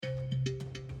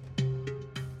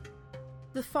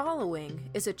The following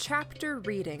is a chapter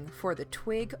reading for the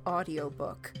Twig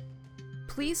audiobook.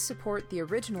 Please support the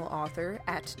original author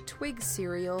at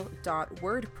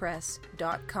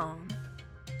twigserial.wordpress.com.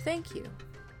 Thank you.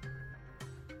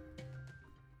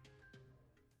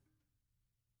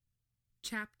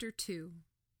 Chapter 2.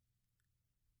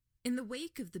 In the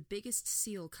wake of the biggest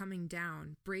seal coming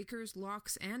down, breakers,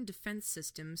 locks, and defense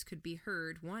systems could be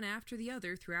heard one after the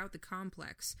other throughout the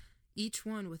complex, each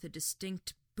one with a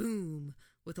distinct boom,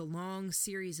 with a long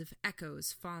series of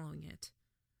echoes following it.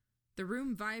 The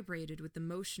room vibrated with the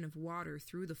motion of water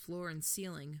through the floor and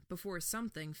ceiling before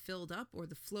something filled up or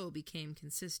the flow became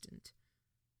consistent.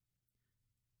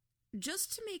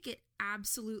 Just to make it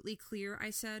absolutely clear,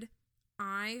 I said,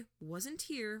 I wasn't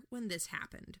here when this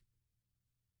happened.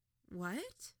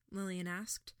 What? Lillian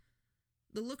asked.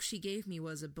 The look she gave me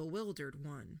was a bewildered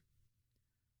one.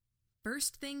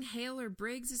 First thing Hale or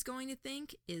Briggs is going to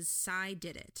think is Cy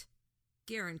did it.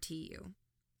 Guarantee you.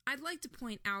 I'd like to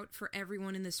point out for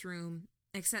everyone in this room,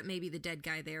 except maybe the dead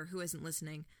guy there who isn't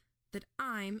listening, that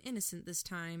I'm innocent this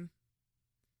time.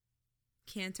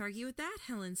 Can't argue with that,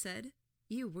 Helen said.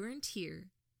 You weren't here.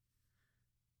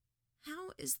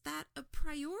 How is that a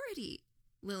priority?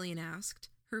 Lillian asked,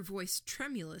 her voice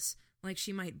tremulous, like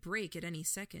she might break at any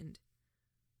second.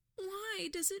 Why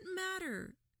does it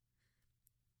matter?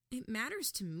 It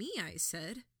matters to me, I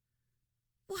said.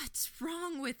 What's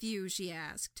wrong with you? She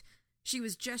asked. She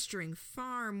was gesturing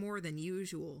far more than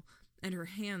usual, and her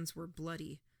hands were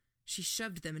bloody. She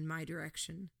shoved them in my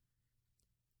direction.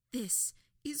 This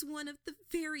is one of the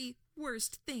very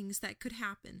worst things that could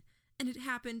happen, and it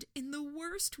happened in the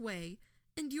worst way,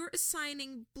 and you're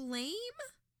assigning blame?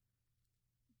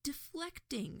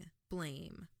 Deflecting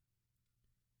blame.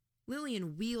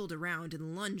 Lillian wheeled around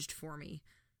and lunged for me.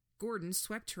 Gordon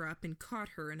swept her up and caught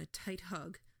her in a tight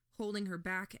hug, holding her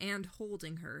back and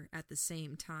holding her at the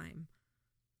same time.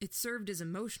 It served as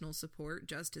emotional support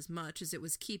just as much as it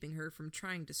was keeping her from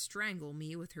trying to strangle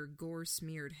me with her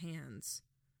gore-smeared hands.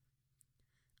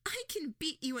 I can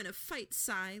beat you in a fight,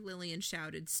 Cy, Lillian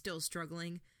shouted, still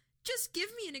struggling. Just give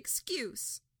me an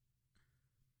excuse.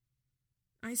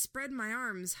 I spread my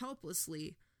arms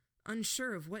helplessly,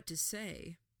 unsure of what to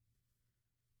say.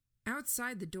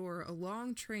 Outside the door, a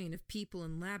long train of people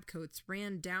in lab coats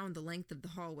ran down the length of the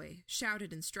hallway,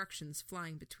 shouted instructions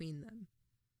flying between them.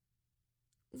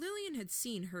 Lillian had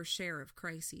seen her share of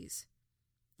crises.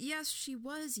 Yes, she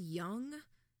was young,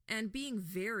 and being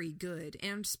very good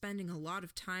and spending a lot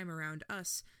of time around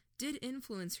us did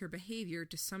influence her behavior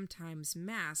to sometimes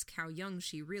mask how young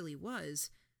she really was,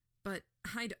 but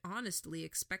I'd honestly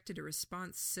expected a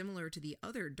response similar to the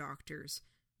other doctors,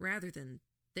 rather than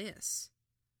this.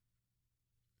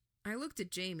 I looked at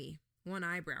Jamie, one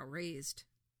eyebrow raised.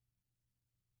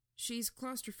 She's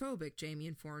claustrophobic, Jamie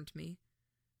informed me.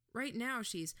 Right now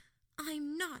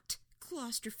I'm not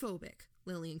claustrophobic,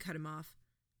 Lillian cut him off.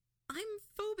 I'm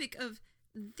phobic of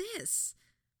this,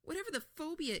 whatever the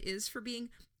phobia is for being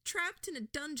trapped in a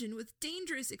dungeon with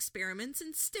dangerous experiments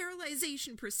and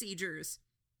sterilization procedures.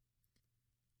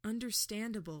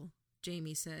 Understandable,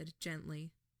 Jamie said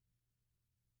gently.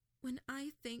 When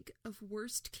I think of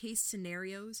worst-case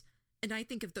scenarios, and I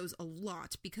think of those a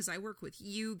lot because I work with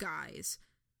you guys,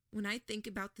 when I think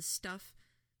about the stuff,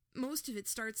 most of it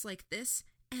starts like this,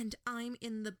 and I'm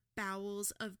in the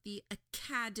bowels of the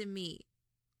academy,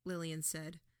 Lillian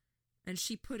said, and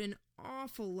she put an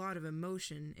awful lot of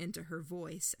emotion into her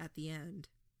voice at the end.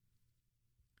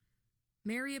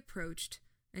 Mary approached,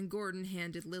 and Gordon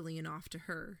handed Lillian off to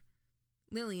her.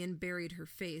 Lillian buried her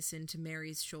face into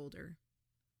Mary's shoulder.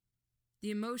 The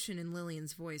emotion in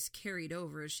Lillian's voice carried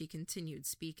over as she continued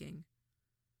speaking.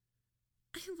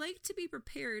 I like to be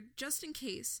prepared just in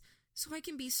case, so I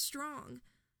can be strong.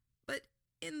 But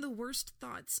in the worst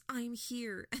thoughts, I'm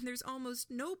here, and there's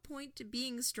almost no point to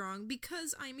being strong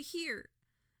because I'm here.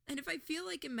 And if I feel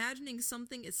like imagining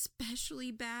something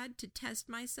especially bad to test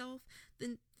myself,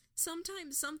 then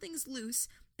sometimes something's loose,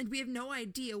 and we have no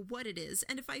idea what it is.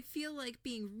 And if I feel like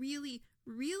being really,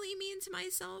 really mean to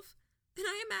myself, then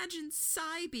I imagine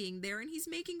Cy being there and he's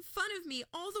making fun of me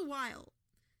all the while.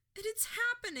 And it's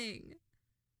happening.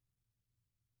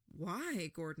 Why?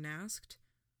 Gordon asked.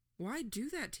 Why do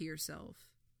that to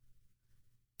yourself?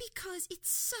 Because it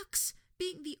sucks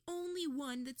being the only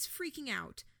one that's freaking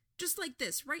out. Just like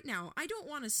this, right now. I don't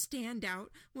want to stand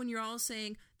out when you're all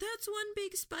saying, that's one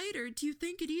big spider, do you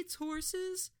think it eats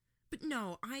horses? But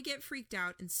no, I get freaked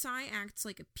out and Cy acts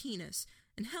like a penis.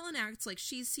 And Helen acts like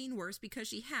she's seen worse because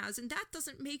she has, and that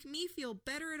doesn't make me feel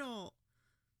better at all.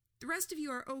 The rest of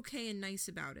you are okay and nice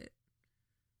about it.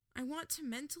 I want to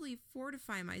mentally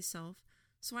fortify myself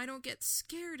so I don't get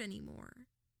scared anymore."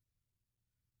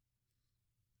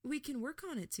 "We can work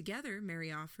on it together,"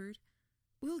 Mary offered.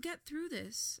 "We'll get through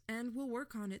this, and we'll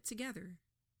work on it together."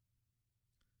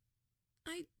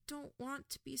 "I don't want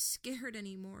to be scared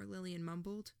anymore," Lillian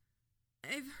mumbled.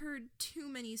 "I've heard too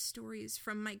many stories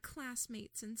from my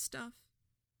classmates and stuff."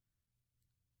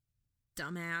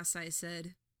 "Dumbass," I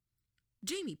said.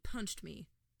 Jamie punched me,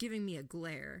 giving me a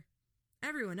glare.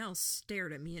 Everyone else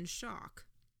stared at me in shock.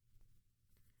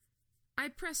 I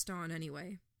pressed on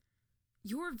anyway.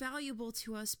 "You're valuable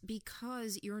to us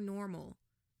because you're normal.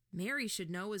 Mary should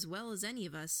know as well as any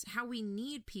of us how we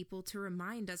need people to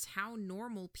remind us how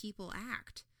normal people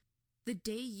act. The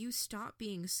day you stop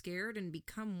being scared and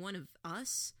become one of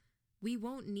us, we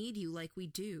won't need you like we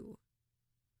do."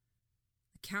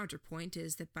 The counterpoint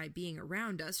is that by being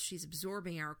around us, she's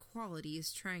absorbing our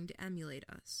qualities, trying to emulate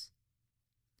us.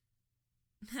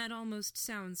 "That almost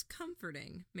sounds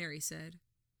comforting," Mary said.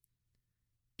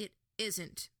 "It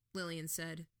isn't," Lillian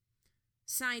said.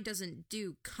 "Cy doesn't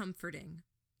do comforting.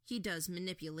 He does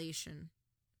manipulation."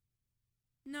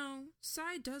 "No,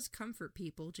 Cy does comfort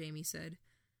people," Jamie said.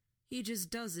 "He just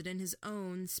does it in his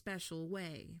own special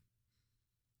way."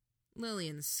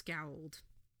 Lillian scowled.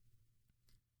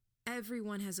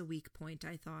 Everyone has a weak point,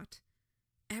 I thought.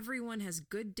 Everyone has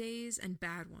good days and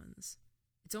bad ones.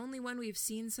 It's only when we've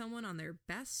seen someone on their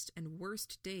best and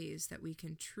worst days that we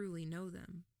can truly know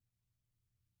them.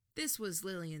 This was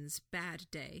Lillian's bad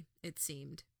day, it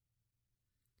seemed.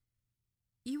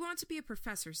 "You want to be a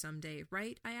professor someday,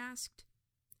 right?" I asked.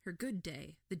 Her good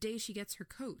day, the day she gets her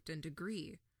coat and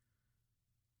degree.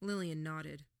 Lillian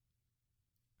nodded.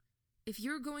 "If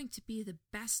you're going to be the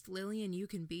best Lillian you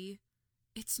can be,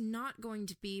 it's not going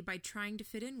to be by trying to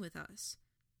fit in with us.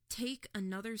 Take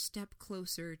another step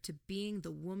closer to being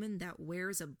the woman that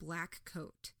wears a black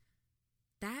coat.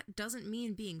 That doesn't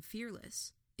mean being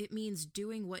fearless. It means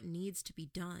doing what needs to be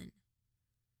done."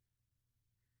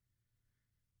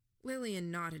 Lillian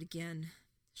nodded again.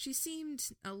 She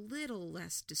seemed a little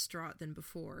less distraught than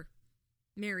before.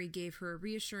 Mary gave her a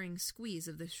reassuring squeeze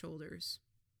of the shoulders.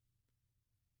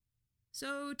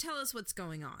 "So tell us what's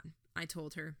going on," I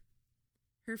told her.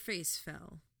 Her face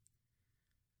fell.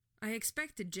 I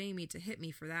expected Jamie to hit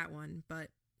me for that one,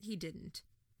 but he didn't.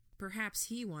 Perhaps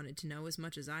he wanted to know as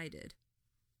much as I did.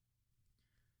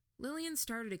 Lillian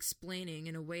started explaining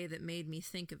in a way that made me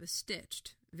think of a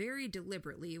Stitched, very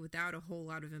deliberately without a whole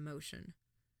lot of emotion.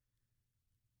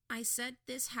 "I said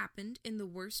this happened in the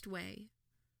worst way.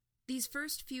 These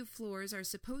first few floors are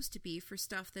supposed to be for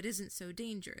stuff that isn't so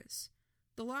dangerous.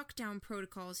 The lockdown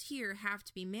protocols here have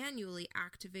to be manually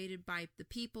activated by the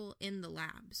people in the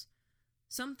labs.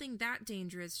 Something that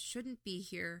dangerous shouldn't be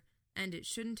here, and it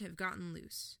shouldn't have gotten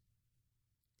loose."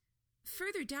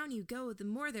 "Further down you go, the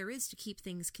more there is to keep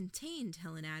things contained,"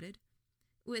 Helen added.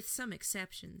 "With some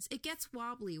exceptions, it gets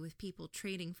wobbly with people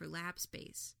trading for lab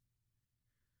space."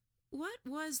 "What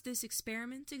was this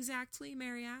experiment exactly?"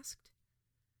 Mary asked.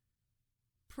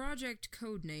 "Project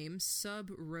codename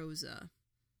Sub Rosa.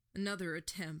 Another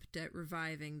attempt at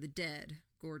reviving the dead,"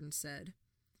 Gordon said.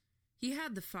 He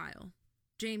had the file.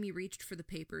 Jamie reached for the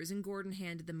papers, and Gordon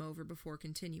handed them over before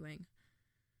continuing.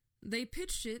 "They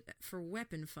pitched it for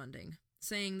weapon funding,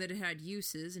 saying that it had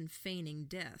uses in feigning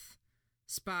death.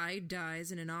 Spy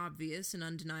dies in an obvious and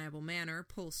undeniable manner,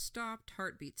 pulse stopped,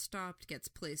 heartbeat stopped, gets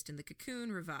placed in the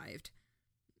cocoon, revived.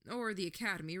 Or the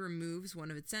Academy removes one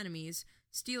of its enemies,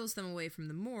 steals them away from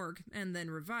the morgue, and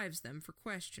then revives them for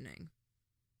questioning."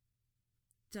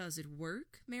 "Does it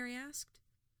work?" Mary asked.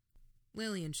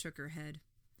 Lillian shook her head.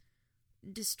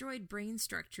 "Destroyed brain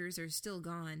structures are still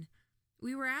gone.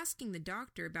 We were asking the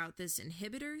doctor about this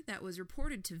inhibitor that was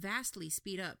reported to vastly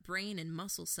speed up brain and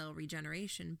muscle cell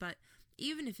regeneration, but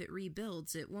even if it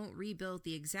rebuilds, it won't rebuild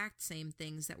the exact same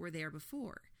things that were there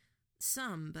before.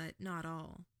 Some, but not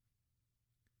all."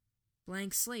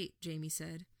 "Blank slate," Jamie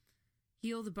said.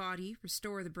 "Heal the body,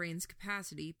 restore the brain's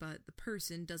capacity, but the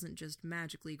person doesn't just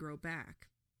magically grow back."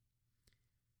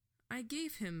 I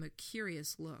gave him a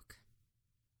curious look.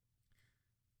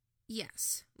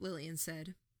 "Yes," Lillian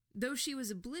said. Though she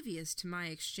was oblivious to my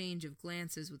exchange of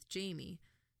glances with Jamie,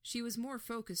 she was more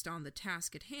focused on the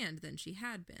task at hand than she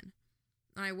had been.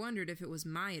 I wondered if it was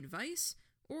my advice,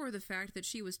 or the fact that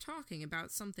she was talking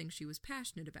about something she was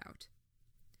passionate about.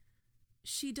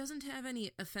 "She doesn't have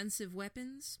any offensive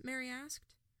weapons?" Mary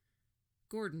asked.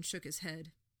 Gordon shook his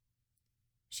head.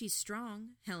 "She's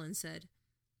strong," Helen said.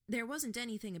 "There wasn't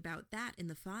anything about that in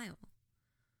the file."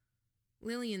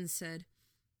 Lillian said,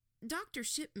 "Dr.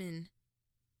 Shipman—"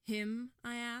 "Him?"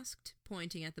 I asked,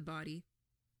 pointing at the body.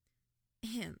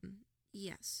 "Him,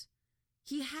 yes.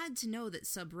 He had to know that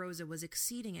Sub Rosa was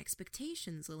exceeding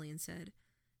expectations, Lillian said.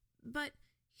 But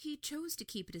he chose to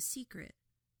keep it a secret.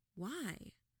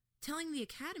 Why? Telling the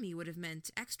Academy would have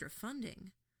meant extra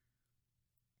funding.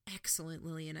 Excellent,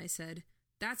 Lillian, I said.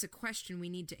 That's a question we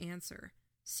need to answer.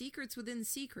 Secrets within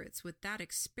secrets, with that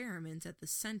experiment at the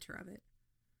center of it.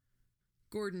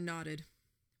 Gordon nodded.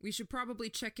 We should probably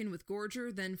check in with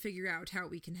Gorger, then figure out how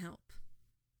we can help.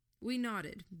 We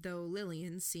nodded, though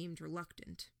Lillian seemed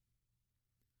reluctant.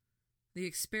 The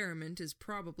experiment is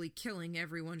probably killing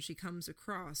everyone she comes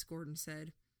across, Gordon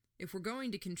said. If we're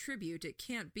going to contribute, it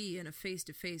can't be in a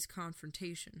face-to-face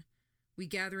confrontation. We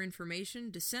gather information,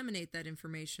 disseminate that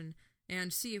information,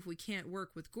 and see if we can't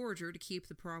work with Gorger to keep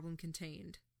the problem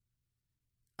contained.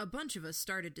 A bunch of us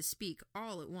started to speak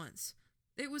all at once.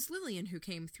 It was Lillian who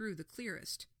came through the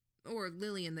clearest, or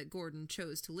Lillian that Gordon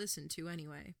chose to listen to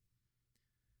anyway.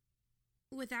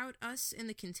 Without us in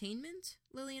the containment?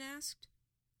 Lillian asked.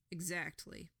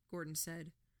 Exactly, Gordon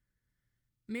said.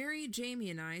 Mary, Jamie,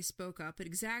 and I spoke up at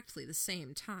exactly the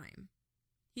same time.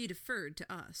 He deferred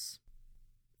to us.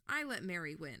 I let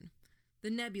Mary win. The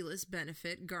nebulous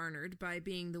benefit garnered by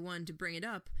being the one to bring it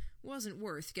up wasn't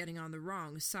worth getting on the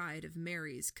wrong side of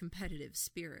Mary's competitive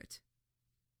spirit.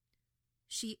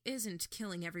 She isn't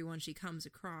killing everyone she comes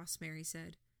across, Mary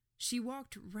said. She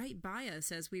walked right by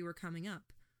us as we were coming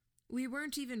up. We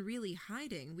weren't even really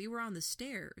hiding. We were on the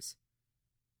stairs.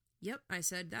 Yep, I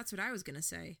said. That's what I was going to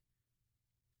say.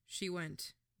 She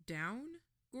went down?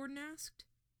 Gordon asked.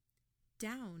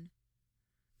 Down.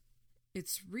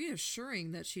 It's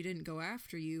reassuring that she didn't go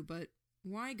after you, but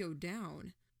why go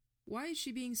down? Why is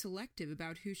she being selective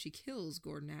about who she kills?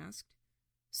 Gordon asked.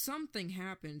 Something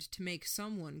happened to make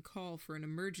someone call for an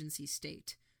emergency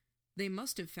state. They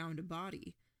must have found a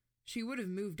body. She would have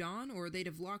moved on, or they'd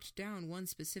have locked down one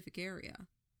specific area.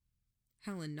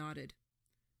 Helen nodded.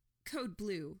 Code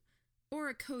blue, or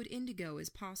a code indigo is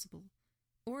possible.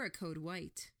 Or a code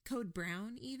white, code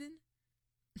brown even.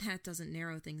 That doesn't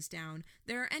narrow things down.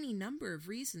 There are any number of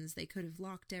reasons they could have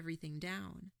locked everything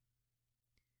down.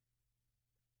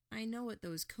 I know what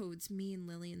those codes mean,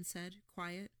 Lillian said,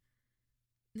 quiet.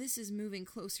 This is moving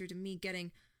closer to me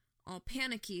getting all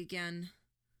panicky again.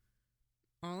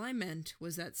 All I meant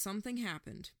was that something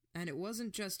happened, and it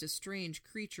wasn't just a strange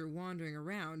creature wandering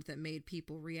around that made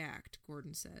people react,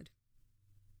 Gordon said.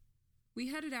 We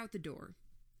headed out the door.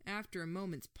 After a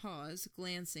moment's pause,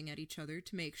 glancing at each other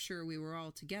to make sure we were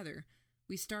all together,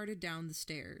 we started down the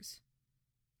stairs.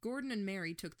 Gordon and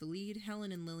Mary took the lead,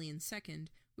 Helen and Lillian second,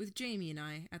 with Jamie and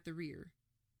I at the rear.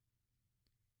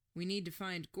 We need to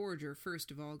find Gorger first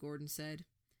of all, Gordon said.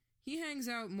 He hangs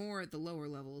out more at the lower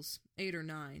levels, 8 or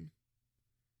 9.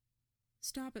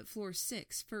 Stop at floor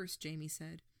 6 first, Jamie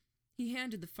said. He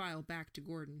handed the file back to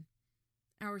Gordon.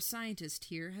 Our scientist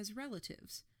here has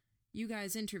relatives. You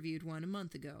guys interviewed one a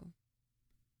month ago.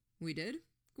 We did?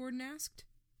 Gordon asked.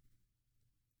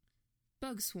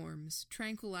 Bug swarms,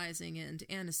 tranquilizing and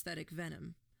anesthetic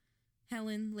venom.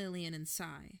 Helen, Lillian, and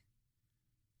Cy.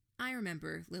 I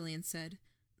remember, Lillian said.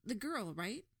 The girl,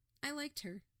 right? I liked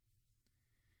her.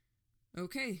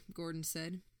 Okay, Gordon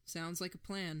said. Sounds like a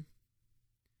plan.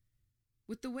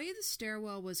 With the way the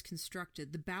stairwell was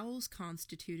constructed, the bowels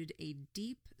constituted a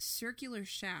deep, circular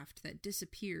shaft that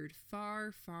disappeared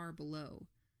far, far below.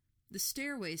 The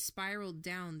stairway spiraled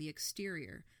down the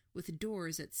exterior, with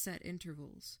doors at set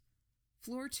intervals.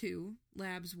 Floor 2,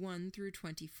 labs 1 through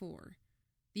 24.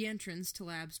 The entrance to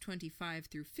labs 25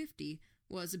 through 50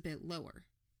 was a bit lower.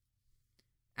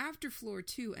 After floor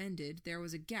 2 ended, there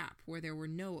was a gap where there were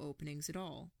no openings at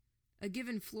all. A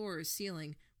given floor's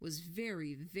ceiling was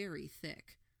very, very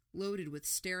thick, loaded with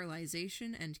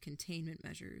sterilization and containment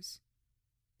measures.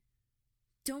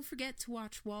 Don't forget to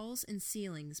watch walls and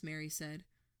ceilings, Mary said,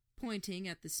 pointing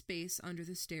at the space under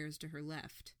the stairs to her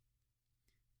left.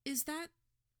 Is that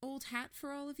old hat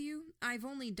for all of you? I've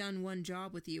only done one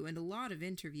job with you and a lot of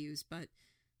interviews, but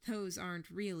those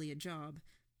aren't really a job.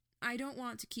 I don't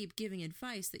want to keep giving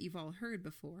advice that you've all heard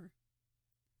before.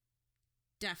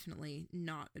 Definitely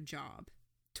not a job.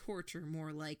 Torture,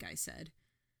 more like, I said.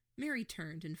 Mary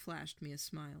turned and flashed me a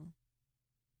smile.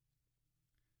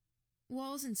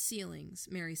 Walls and ceilings,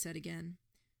 Mary said again.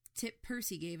 Tip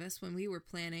Percy gave us when we were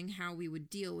planning how we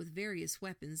would deal with various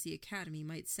weapons the Academy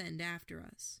might send after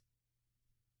us.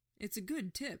 It's a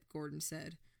good tip, Gordon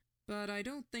said, but I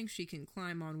don't think she can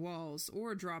climb on walls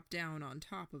or drop down on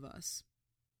top of us.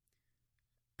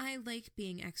 I like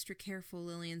being extra careful,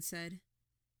 Lillian said.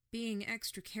 Being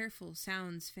extra careful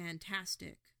sounds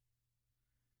fantastic.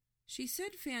 She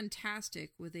said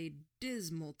fantastic with a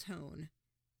dismal tone.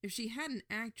 If she hadn't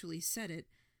actually said it,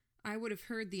 I would have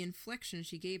heard the inflection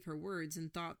she gave her words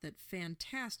and thought that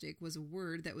fantastic was a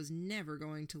word that was never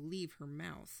going to leave her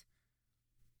mouth.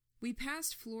 We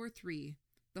passed floor 3,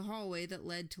 the hallway that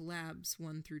led to labs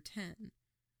 1 through 10.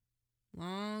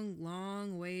 Long,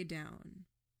 long way down.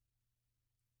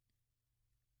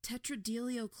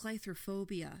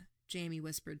 Tetradeliochlytrophobia, Jamie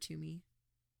whispered to me.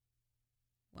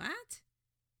 What?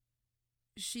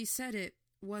 She said it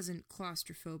wasn't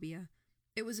claustrophobia.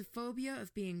 It was a phobia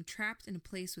of being trapped in a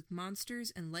place with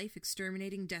monsters and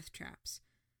life-exterminating death traps.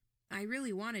 I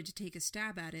really wanted to take a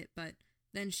stab at it, but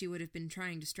then she would have been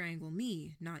trying to strangle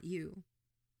me, not you.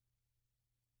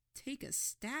 Take a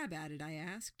stab at it, I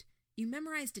asked. You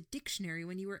memorized a dictionary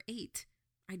when you were 8.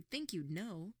 I'd think you'd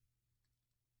know.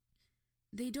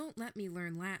 They don't let me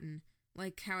learn Latin,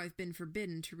 like how I've been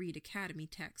forbidden to read academy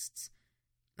texts.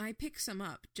 I pick some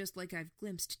up, just like I've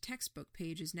glimpsed textbook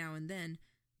pages now and then,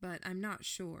 but I'm not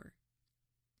sure.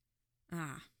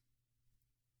 Ah.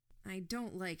 I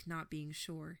don't like not being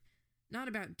sure. Not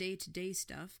about day-to-day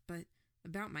stuff, but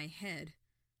about my head.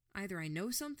 Either I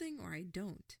know something or I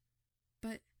don't.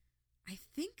 But I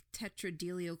think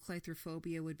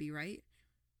tetradeliochlytrophobia would be right.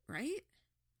 Right?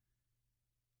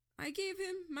 I gave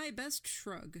him my best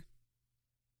shrug.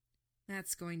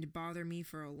 That's going to bother me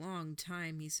for a long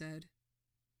time, he said.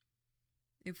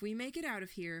 If we make it out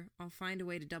of here, I'll find a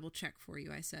way to double-check for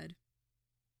you, I said.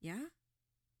 Yeah?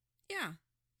 Yeah.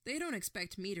 They don't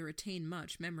expect me to retain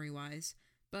much memory-wise,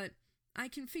 but I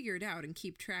can figure it out and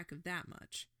keep track of that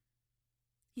much.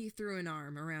 He threw an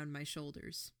arm around my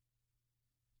shoulders.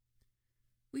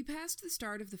 We passed the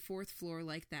start of the 4th floor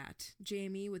like that,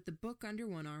 Jamie with the book under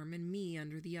one arm and me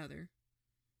under the other.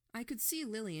 I could see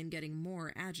Lillian getting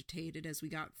more agitated as we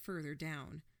got further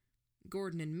down.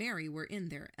 Gordon and Mary were in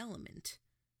their element.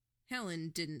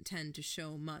 Helen didn't tend to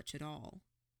show much at all.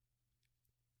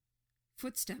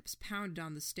 Footsteps pounded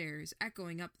on the stairs,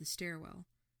 echoing up the stairwell.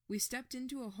 We stepped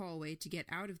into a hallway to get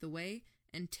out of the way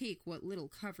and take what little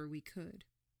cover we could.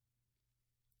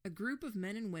 A group of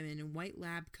men and women in white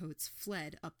lab coats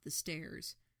fled up the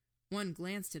stairs. One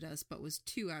glanced at us but was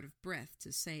too out of breath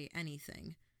to say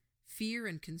anything. Fear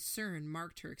and concern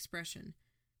marked her expression,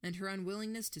 and her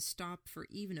unwillingness to stop for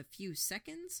even a few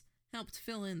seconds helped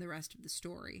fill in the rest of the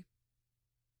story.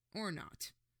 Or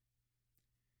not.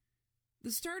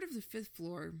 The start of the 5th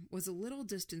floor was a little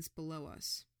distance below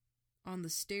us. On the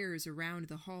stairs around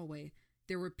the hallway,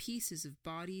 there were pieces of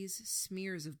bodies,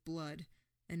 smears of blood,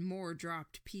 and more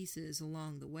dropped pieces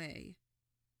along the way.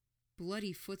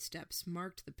 Bloody footsteps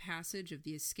marked the passage of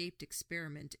the escaped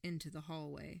experiment into the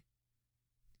hallway.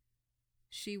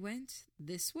 She went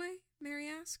this way? Mary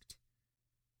asked.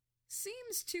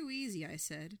 Seems too easy, I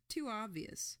said. Too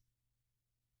obvious.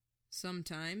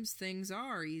 Sometimes things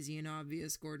are easy and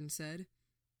obvious, Gordon said.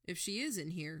 If she is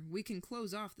in here, we can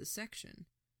close off the section.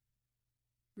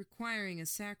 Requiring a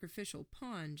sacrificial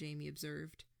pawn, Jamie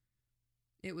observed.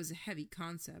 It was a heavy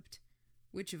concept.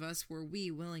 Which of us were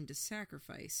we willing to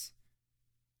sacrifice?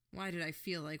 Why did I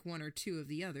feel like 1 or 2 of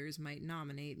the others might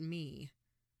nominate me?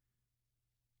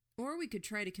 Or we could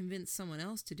try to convince someone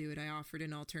else to do it, I offered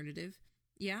an alternative.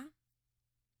 Yeah?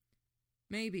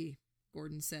 Maybe,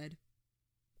 Gordon said.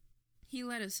 He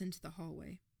led us into the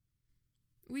hallway.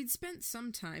 We'd spent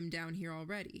some time down here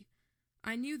already.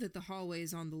 I knew that the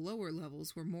hallways on the lower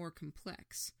levels were more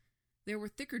complex. There were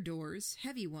thicker doors,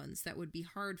 heavy ones that would be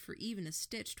hard for even a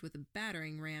Stitched with a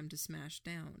battering ram to smash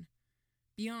down.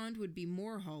 Beyond would be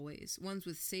more hallways, ones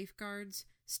with safeguards,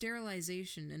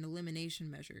 sterilization, and elimination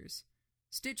measures.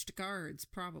 Stitched guards,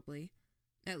 probably.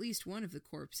 At least one of the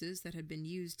corpses that had been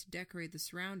used to decorate the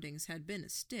surroundings had been a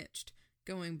Stitched,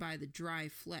 going by the dry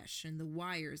flesh and the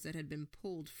wires that had been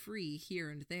pulled free here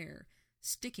and there,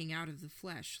 sticking out of the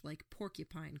flesh like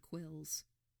porcupine quills.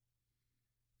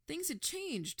 Things had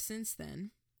changed since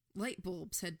then. Light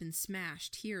bulbs had been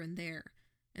smashed here and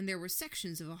there were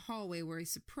sections of a hallway where a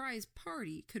surprise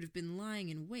party could have been lying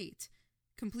in wait,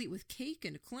 complete with cake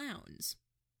and clowns.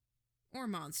 Or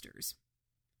monsters.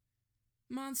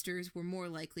 Monsters were more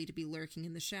likely to be lurking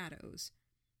in the shadows.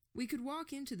 We could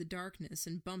walk into the darkness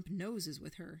and bump noses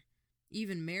with her.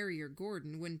 Even Mary or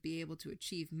Gordon wouldn't be able to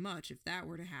achieve much if that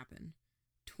were to happen.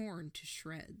 Torn to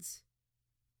shreds.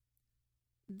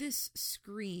 This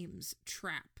screams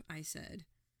trap, I said.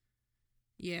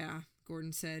 Yeah,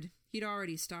 Gordon said. He'd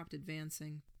already stopped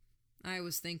advancing. I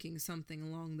was thinking something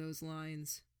along those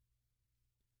lines.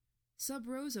 Sub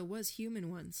Rosa was human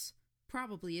once.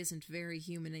 Probably isn't very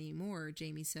human anymore,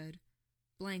 Jamie said.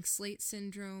 Blank slate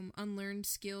syndrome, unlearned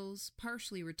skills,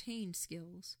 partially retained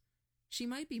skills. She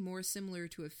might be more similar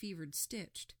to a fevered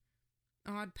Stitched.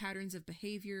 Odd patterns of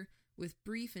behavior with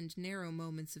brief and narrow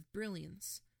moments of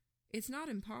brilliance. It's not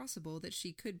impossible that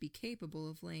she could be capable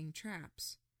of laying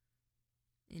traps.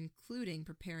 Including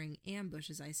preparing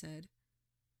ambushes, I said.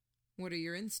 What are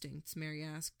your instincts? Mary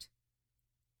asked.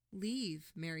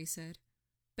 Leave, Mary said.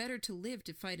 Better to live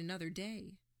to fight another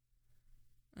day.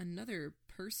 Another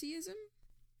Percyism?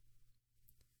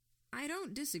 I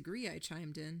don't disagree, I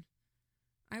chimed in.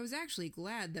 I was actually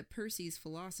glad that Percy's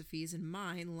philosophies and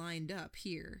mine lined up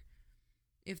here.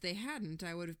 If they hadn't,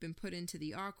 I would have been put into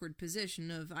the awkward position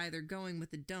of either going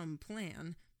with a dumb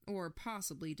plan or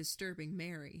possibly disturbing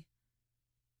Mary.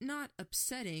 Not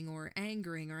upsetting or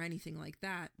angering or anything like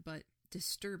that, but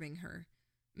disturbing her,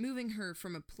 moving her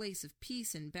from a place of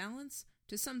peace and balance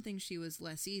to something she was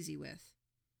less easy with.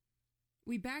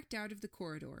 We backed out of the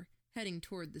corridor, heading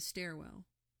toward the stairwell.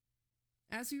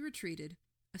 As we retreated,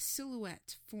 a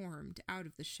silhouette formed out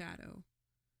of the shadow.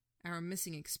 Our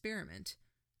missing experiment,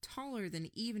 taller than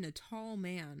even a tall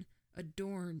man,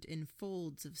 adorned in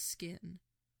folds of skin.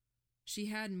 She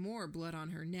had more blood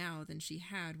on her now than she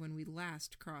had when we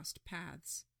last crossed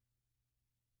paths.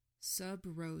 Sub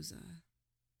Rosa.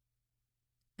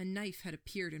 A knife had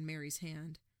appeared in Mary's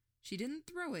hand. She didn't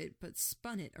throw it, but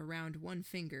spun it around one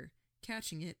finger,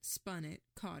 catching it, spun it,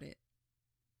 caught it.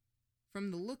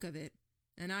 From the look of it,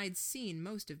 and I'd seen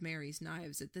most of Mary's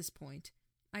knives at this point,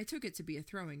 I took it to be a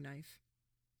throwing knife.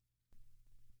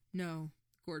 No,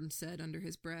 Gordon said under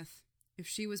his breath. If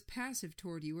she was passive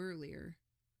toward you earlier.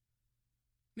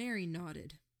 Mary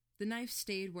nodded. The knife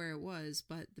stayed where it was,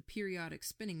 but the periodic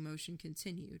spinning motion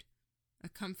continued. A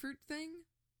comfort thing?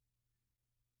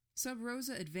 Sub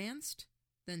Rosa advanced,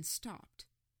 then stopped.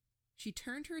 She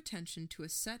turned her attention to a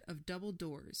set of double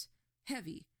doors,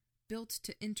 heavy, built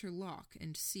to interlock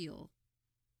and seal.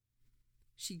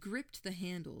 She gripped the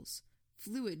handles.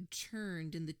 Fluid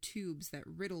churned in the tubes that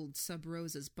riddled Sub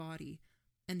Rosa's body,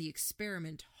 and the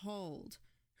experiment hauled,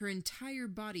 her entire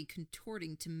body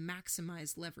contorting to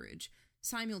maximize leverage,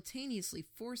 simultaneously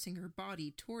forcing her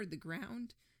body toward the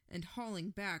ground and hauling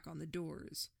back on the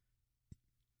doors.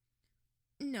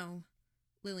 No,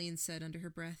 Lillian said under her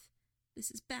breath. This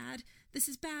is bad. This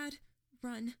is bad.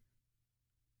 Run.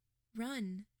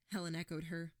 Run, Helen echoed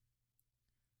her.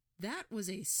 That was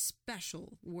a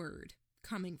special word,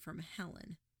 coming from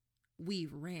Helen. We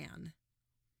ran.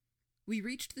 We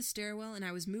reached the stairwell, and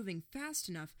I was moving fast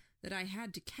enough that I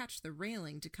had to catch the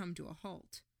railing to come to a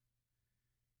halt.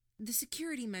 The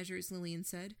security measures, Lillian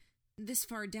said. This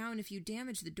far down, if you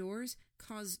damage the doors,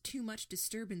 cause too much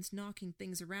disturbance knocking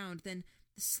things around, then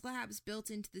the slabs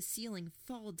built into the ceiling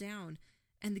fall down,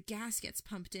 and the gas gets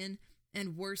pumped in,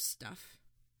 and worse stuff.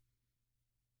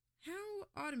 How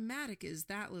automatic is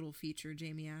that little feature?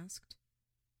 Jamie asked.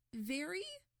 Very?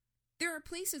 There are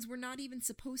places we're not even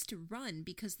supposed to run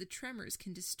because the tremors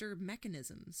can disturb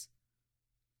mechanisms.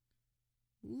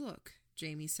 Look,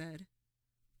 Jamie said.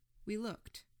 We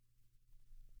looked.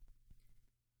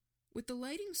 With the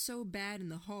lighting so bad in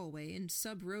the hallway and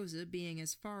Sub Rosa being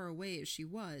as far away as she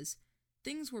was,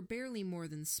 things were barely more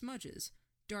than smudges,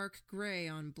 dark gray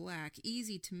on black,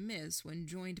 easy to miss when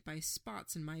joined by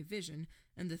spots in my vision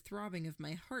and the throbbing of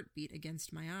my heartbeat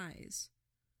against my eyes.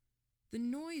 The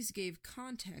noise gave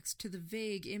context to the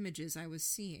vague images I was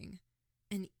seeing.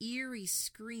 An eerie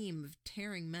scream of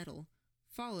tearing metal,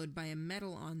 followed by a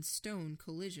metal-on-stone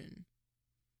collision.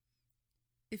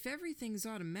 If everything's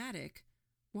automatic,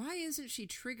 why isn't she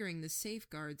triggering the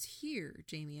safeguards here?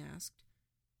 Jamie asked.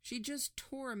 She just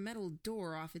tore a metal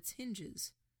door off its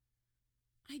hinges.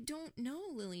 I don't know,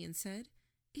 Lillian said.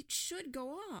 It should go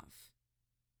off.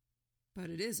 But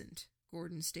it isn't,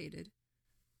 Gordon stated.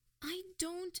 I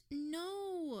don't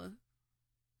know.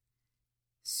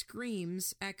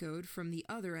 Screams echoed from the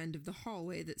other end of the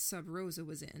hallway that Sub Rosa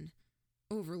was in,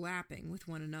 overlapping with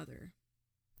one another.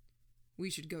 We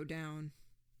should go down.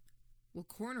 We'll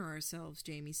corner ourselves,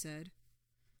 Jamie said.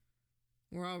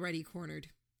 We're already cornered.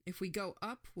 If we go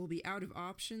up, we'll be out of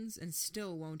options and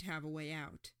still won't have a way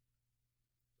out.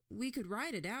 We could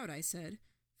ride it out, I said.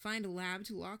 Find a lab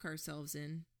to lock ourselves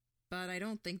in. But I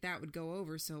don't think that would go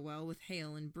over so well with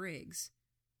Hale and Briggs.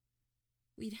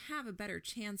 We'd have a better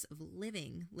chance of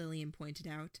living, Lillian pointed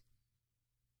out.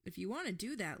 If you want to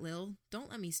do that, Lil, don't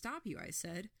let me stop you, I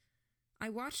said. I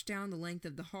watched down the length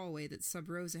of the hallway that Sub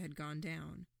Rosa had gone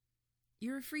down.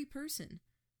 You're a free person.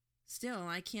 Still,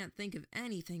 I can't think of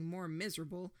anything more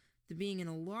miserable than being in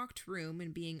a locked room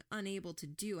and being unable to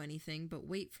do anything but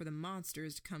wait for the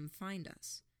monsters to come find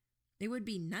us. It would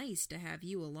be nice to have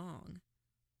you along.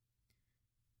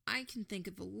 I can think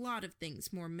of a lot of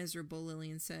things more miserable,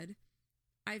 Lillian said.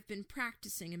 I've been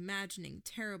practicing imagining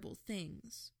terrible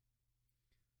things.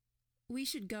 We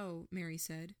should go, Mary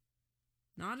said.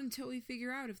 Not until we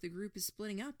figure out if the group is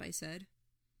splitting up, I said.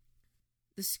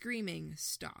 The screaming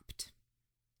stopped.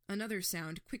 Another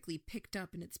sound quickly picked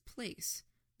up in its place,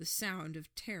 the sound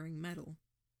of tearing metal.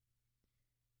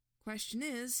 Question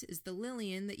is the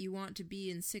Lillian that you want to be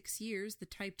in 6 years the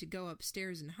type to go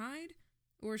upstairs and hide,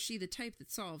 or is she the type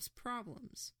that solves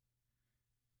problems?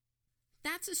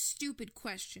 That's a stupid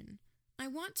question. I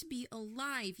want to be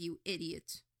alive, you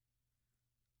idiot.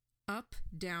 Up,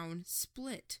 down,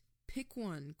 split. Pick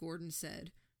one, Gordon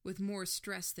said, with more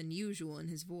stress than usual in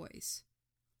his voice.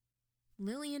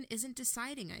 Lillian isn't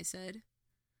deciding, I said.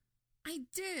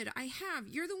 I have.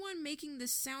 You're the one making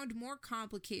this sound more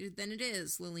complicated than it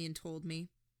is, Lillian told me.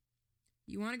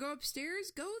 You want to go upstairs?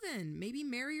 Go then. Maybe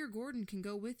Mary or Gordon can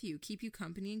go with you, keep you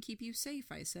company and keep you safe,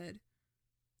 I said.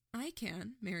 I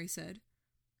can, Mary said.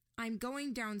 I'm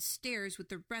going downstairs with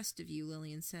the rest of you,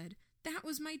 Lillian said. That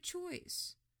was my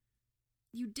choice.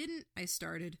 You didn't, I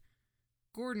started.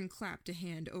 Gordon clapped a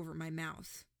hand over my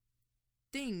mouth.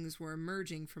 Things were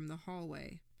emerging from the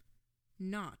hallway.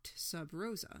 Not Sub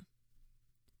Rosa.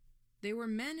 They were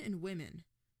men and women,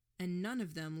 and none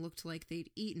of them looked like they'd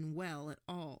eaten well at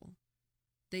all.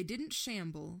 They didn't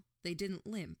shamble, they didn't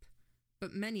limp,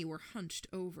 but many were hunched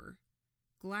over.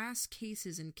 Glass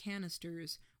cases and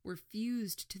canisters were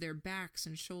fused to their backs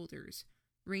and shoulders,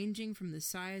 ranging from the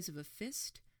size of a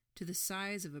fist to the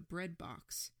size of a bread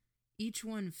box, each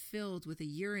one filled with a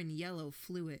urine-yellow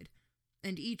fluid,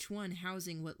 and each one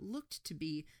housing what looked to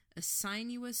be a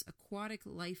sinuous aquatic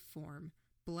life form,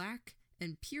 black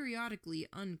and periodically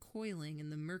uncoiling in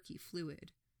the murky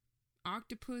fluid.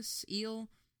 Octopus,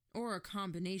 eel, or a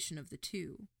combination of the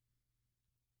two.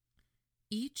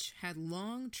 Each had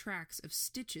long tracks of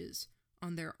stitches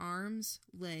on their arms,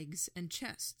 legs, and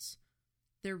chests.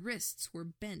 Their wrists were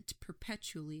bent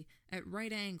perpetually at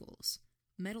right angles,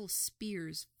 metal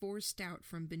spears forced out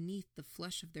from beneath the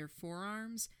flesh of their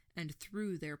forearms and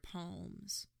through their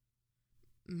palms.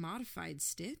 Modified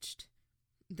stitched?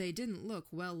 They didn't look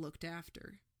well looked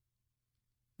after.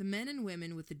 The men and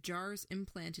women with the jars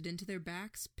implanted into their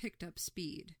backs picked up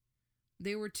speed.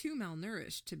 They were too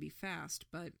malnourished to be fast,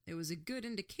 but it was a good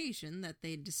indication that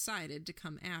they'd decided to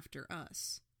come after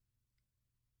us.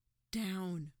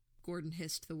 Down, Gordon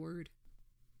hissed the word.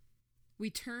 We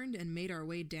turned and made our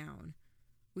way down.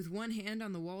 With one hand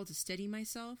on the wall to steady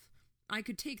myself, I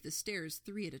could take the stairs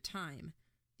 3 at a time.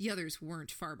 The others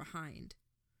weren't far behind.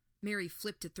 Mary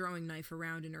flipped a throwing knife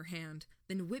around in her hand,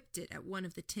 then whipped it at one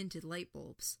of the tinted light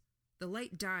bulbs. The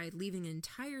light died, leaving an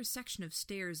entire section of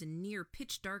stairs in near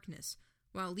pitch darkness,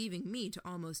 while leaving me to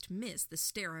almost miss the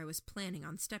stair I was planning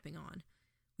on stepping on.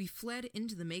 We fled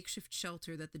into the makeshift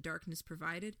shelter that the darkness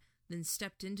provided, then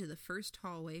stepped into the first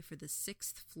hallway for the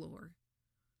 6th floor.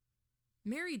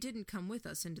 Mary didn't come with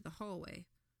us into the hallway.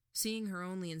 Seeing her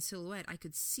only in silhouette, I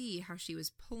could see how she was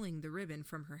pulling the ribbon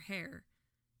from her hair.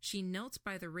 She knelt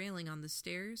by the railing on the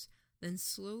stairs, then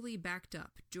slowly backed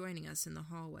up, joining us in the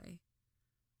hallway.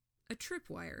 A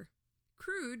tripwire.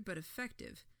 Crude but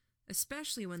effective,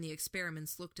 especially when the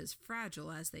experiments looked as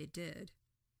fragile as they did.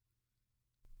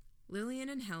 Lillian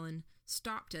and Helen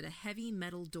stopped at a heavy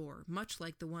metal door, much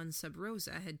like the one Sub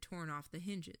Rosa had torn off the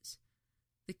hinges.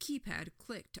 The keypad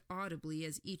clicked audibly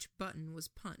as each button was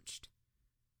punched.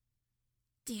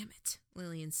 "Damn it,"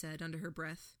 Lillian said under her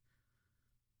breath.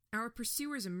 Our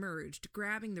pursuers emerged,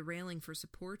 grabbing the railing for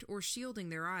support or shielding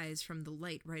their eyes from the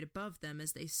light right above them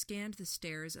as they scanned the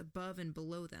stairs above and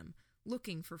below them,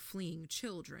 looking for fleeing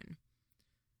children.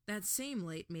 That same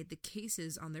light made the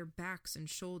cases on their backs and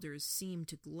shoulders seem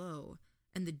to glow,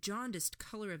 and the jaundiced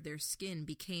color of their skin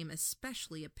became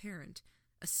especially apparent,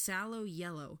 a sallow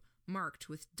yellow marked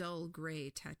with dull gray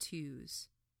tattoos.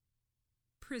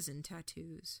 Prison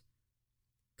tattoos.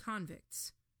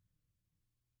 Convicts.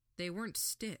 They weren't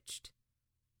stitched.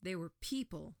 They were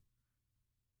people.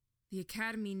 The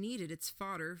Academy needed its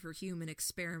fodder for human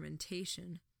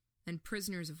experimentation, and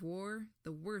prisoners of war,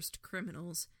 the worst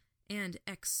criminals, and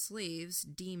ex-slaves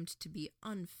deemed to be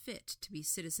unfit to be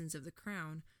citizens of the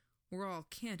Crown were all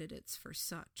candidates for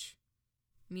such,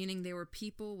 meaning they were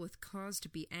people with cause to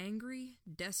be angry,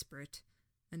 desperate,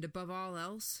 and above all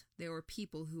else, they were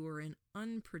people who were an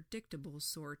unpredictable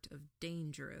sort of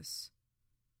dangerous.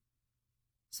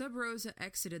 Sub Rosa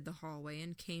exited the hallway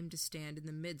and came to stand in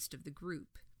the midst of the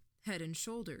group, head and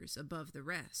shoulders above the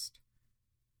rest.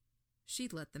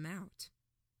 She'd let them out.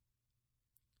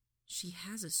 "She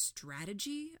has a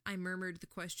strategy?" I murmured the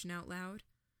question out loud.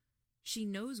 "She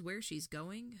knows where she's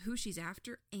going, who she's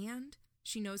after, and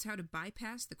she knows how to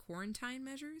bypass the quarantine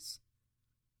measures?"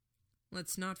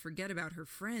 "Let's not forget about her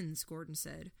friends," Gordon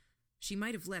said. "She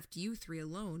might have left you 3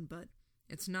 alone, but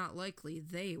it's not likely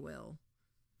they will."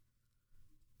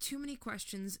 Too many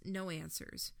questions, no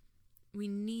answers. We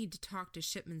need to talk to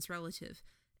Shipman's relative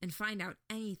and find out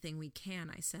anything we can,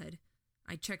 I said.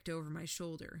 I checked over my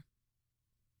shoulder.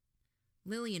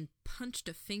 Lillian punched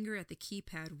a finger at the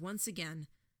keypad once again,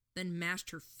 then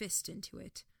mashed her fist into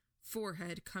it,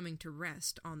 forehead coming to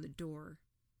rest on the door.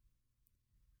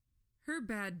 Her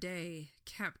bad day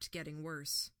kept getting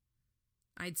worse.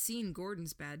 I'd seen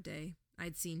Gordon's bad day.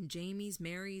 I'd seen Jamie's,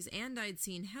 Mary's, and I'd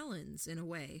seen Helen's in a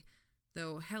way,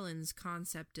 though Helen's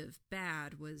concept of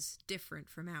bad was different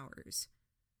from ours.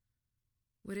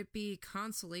 Would it be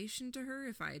consolation to her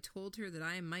if I told her that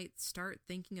I might start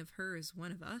thinking of her as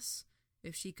one of us,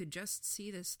 if she could just see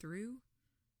this through?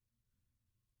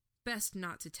 Best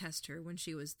not to test her when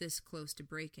she was this close to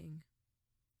breaking.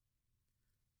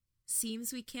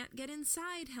 "Seems we can't get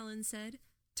inside," Helen said,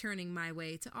 turning my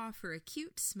way to offer a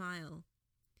cute smile.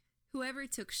 Whoever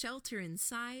took shelter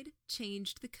inside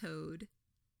changed the code.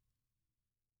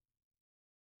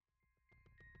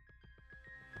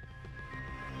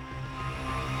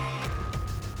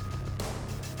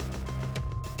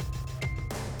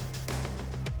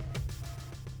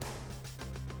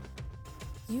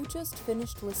 You just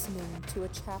finished listening to a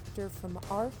chapter from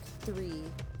Arc 3,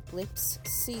 Lips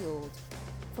Sealed,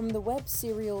 from the web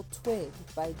serial Twig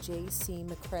by J.C.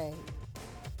 McCrae.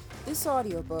 This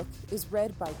audiobook is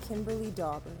read by Kimberly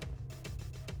Dauber.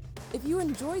 If you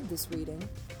enjoyed this reading,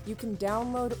 you can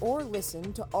download or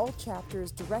listen to all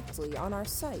chapters directly on our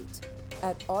site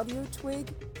at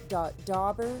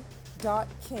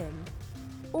audiotwig.dauber.kim,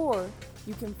 or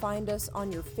you can find us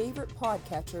on your favorite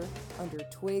podcatcher under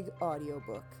Twig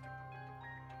Audiobook.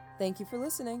 Thank you for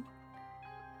listening.